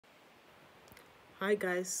Hi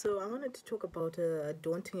guys, so I wanted to talk about a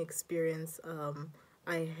daunting experience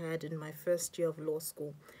I had in my first year of law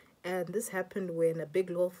school. And this happened when a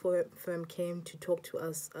big firm came to talk to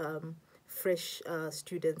us, fresh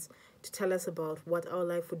students, to tell us about what our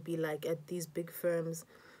life would be like at these big firms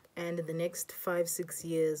and in the next 5, 6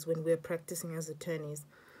 years when we're practicing as attorneys.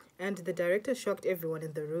 And the director shocked everyone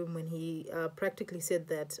in the room when he practically said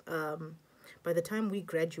that by the time we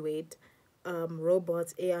graduate,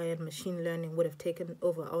 robots, AI, and machine learning would have taken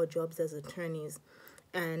over our jobs as attorneys,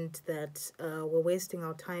 and that we're wasting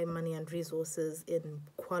our time, money, and resources in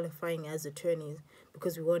qualifying as attorneys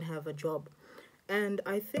because we won't have a job. And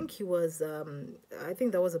I think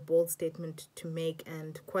that was a bold statement to make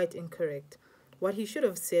and quite incorrect. What he should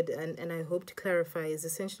have said, and I hope to clarify, is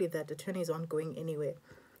essentially that attorneys aren't going anywhere.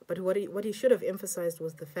 But what he should have emphasized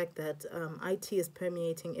was the fact that IT is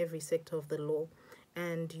permeating every sector of the law,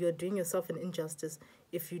 and you're doing yourself an injustice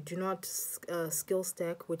if you do not skill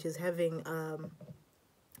stack, which is having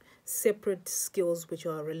separate skills which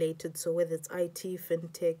are related. So whether it's IT,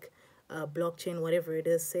 fintech, blockchain, whatever it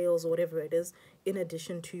is, sales, whatever it is, in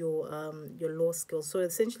addition to your law skills. So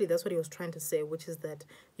essentially, that's what he was trying to say, which is that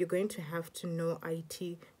you're going to have to know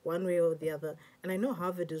IT one way or the other. And I know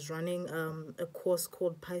Harvard is running a course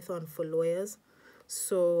called Python for lawyers.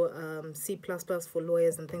 So C++ for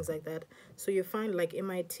lawyers and things like that. So you find like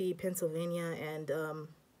MIT, Pennsylvania,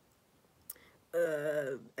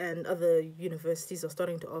 and other universities are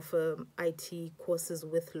starting to offer IT courses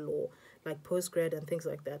with law, like postgrad and things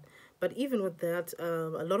like that. But even with that,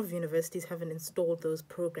 a lot of universities haven't installed those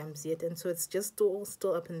programs yet, and so it's just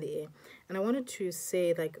still up in the air. And I wanted to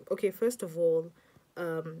say, like, okay, first of all,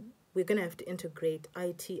 we're gonna have to integrate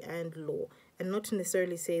IT and law, and not to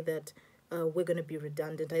necessarily say that we're gonna be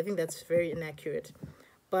redundant. I think that's very inaccurate.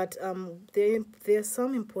 But there are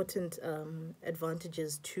some important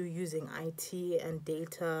advantages to using IT and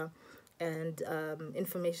data and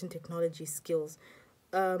information technology skills.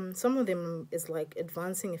 Some of them is like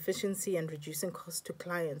advancing efficiency and reducing costs to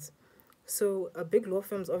clients. So big law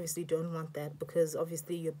firms obviously don't want that because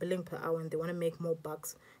obviously you're billing per hour and they want to make more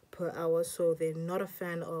bucks per hour. So they're not a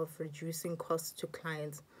fan of reducing costs to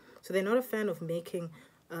clients. So they're not a fan of making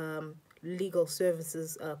legal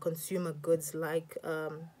services consumer goods like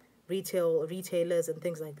retailers and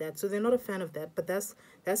things like that. So they're not a fan of that. But that's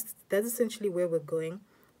essentially where we're going.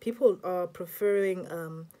 People are preferring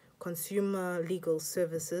consumer legal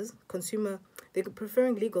services, consumer they're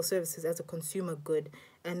preferring legal services as a consumer good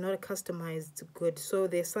and not a customized good. So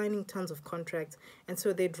they're signing tons of contracts, and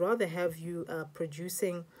so they'd rather have you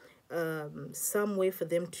producing some way for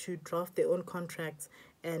them to draft their own contracts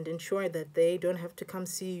and ensure that they don't have to come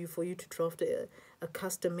see you for you to draft a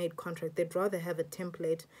custom made contract. They'd rather have a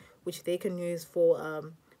template which they can use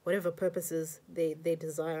for whatever purposes they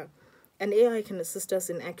desire. And AI can assist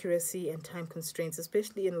us in accuracy and time constraints,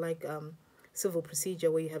 especially in like civil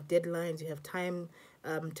procedure where you have deadlines, you have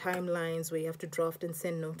timelines where you have to draft and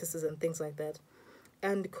send notices and things like that.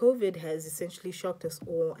 And COVID has essentially shocked us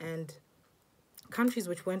all, and countries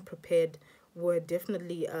which weren't prepared were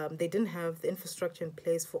definitely they didn't have the infrastructure in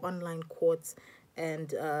place for online courts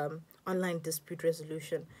and online dispute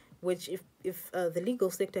resolution. Which, if the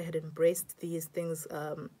legal sector had embraced these things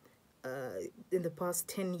in the past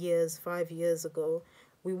 10 years, 5 years ago,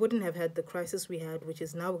 we wouldn't have had the crisis we had, which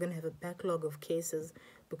is now we're going to have a backlog of cases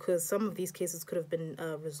because some of these cases could have been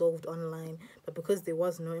resolved online, but because there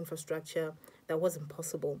was no infrastructure, that wasn't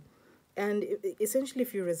possible. And essentially,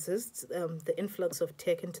 if you resist the influx of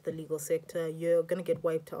tech into the legal sector, you're going to get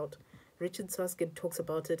wiped out. Richard Susskind talks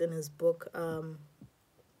about it in his book,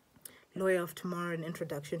 Lawyer of Tomorrow, An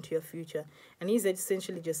Introduction to Your Future. And he's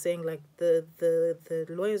essentially just saying, like, the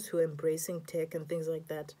lawyers who are embracing tech and things like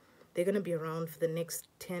that, they're going to be around for the next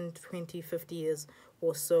 10, 20, 50 years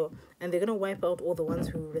or so. And they're going to wipe out all the ones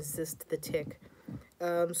who resist the tech.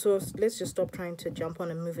 So let's just stop trying to jump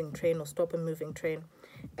on a moving train or stop a moving train.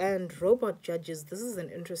 And robot judges, this is an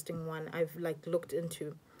interesting one I've like looked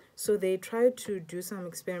into. So they tried to do some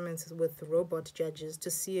experiments with robot judges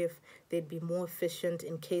to see if they'd be more efficient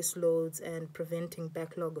in caseloads and preventing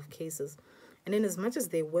backlog of cases. And in as much as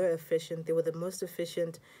they were efficient, they were the most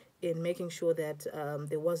efficient in making sure that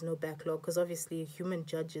there was no backlog, because obviously human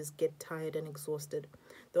judges get tired and exhausted.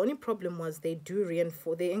 The only problem was they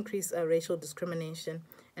increase racial discrimination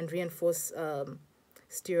and reinforce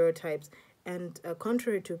stereotypes. And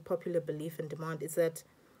contrary to popular belief and demand, is that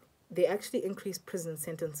they actually increase prison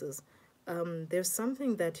sentences. There's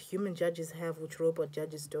something that human judges have which robot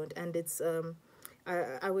judges don't, and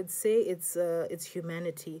I would say it's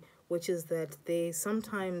humanity, which is that they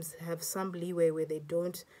sometimes have some leeway where they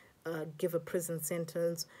don't give a prison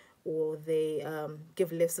sentence, or they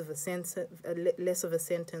give less of a sentence,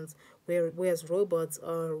 whereas robots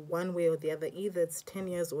are one way or the other. Either it's 10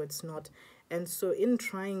 years or it's not. And so in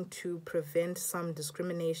trying to prevent some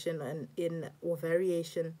discrimination and in or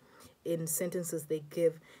variation in sentences they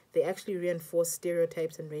give, they actually reinforce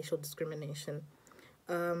stereotypes and racial discrimination.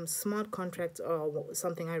 Smart contracts are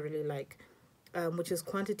something I really like, which is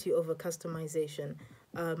quantity over customization.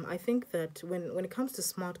 I think that when it comes to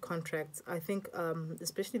smart contracts, I think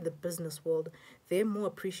especially the business world, they're more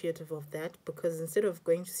appreciative of that, because instead of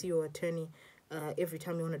going to see your attorney every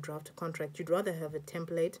time you want to draft a contract, you'd rather have a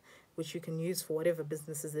template which you can use for whatever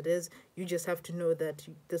businesses it is. You just have to know that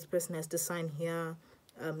this person has to sign here,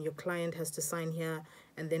 your client has to sign here,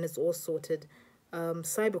 and then it's all sorted.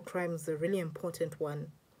 Cybercrime is a really important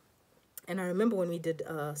one. And I remember when we did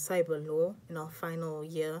cyber law in our final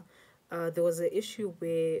year, there was an issue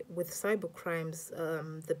where with cyber crimes,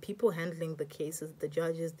 the people handling the cases, the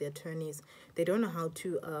judges, the attorneys, they don't know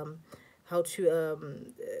how to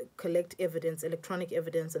collect evidence, electronic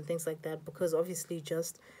evidence, and things like that, because obviously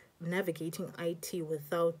just navigating IT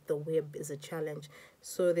without the web is a challenge.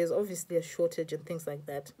 So there's obviously a shortage and things like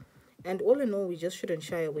that. And all in all, we just shouldn't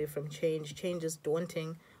shy away from change. Change is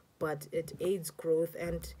daunting, but it aids growth,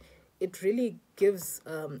 and it really gives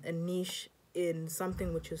a niche in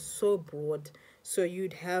something which is so broad. So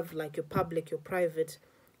you'd have like your public, your private,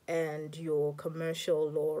 and your commercial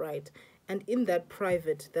law, right? And in that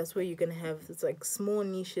private, that's where you're going to have, it's like small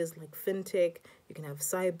niches like fintech, you can have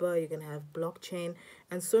cyber, you can have blockchain,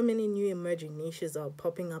 and so many new emerging niches are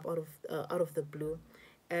popping up out of the blue.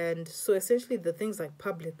 And so essentially the things like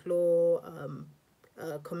public law,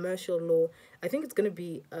 commercial law, I think it's going to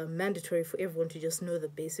be mandatory for everyone to just know the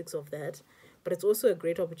basics of that. But it's also a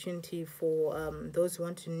great opportunity for those who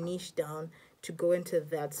want to niche down to go into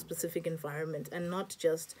that specific environment and not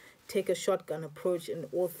just take a shotgun approach in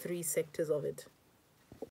all three sectors of it.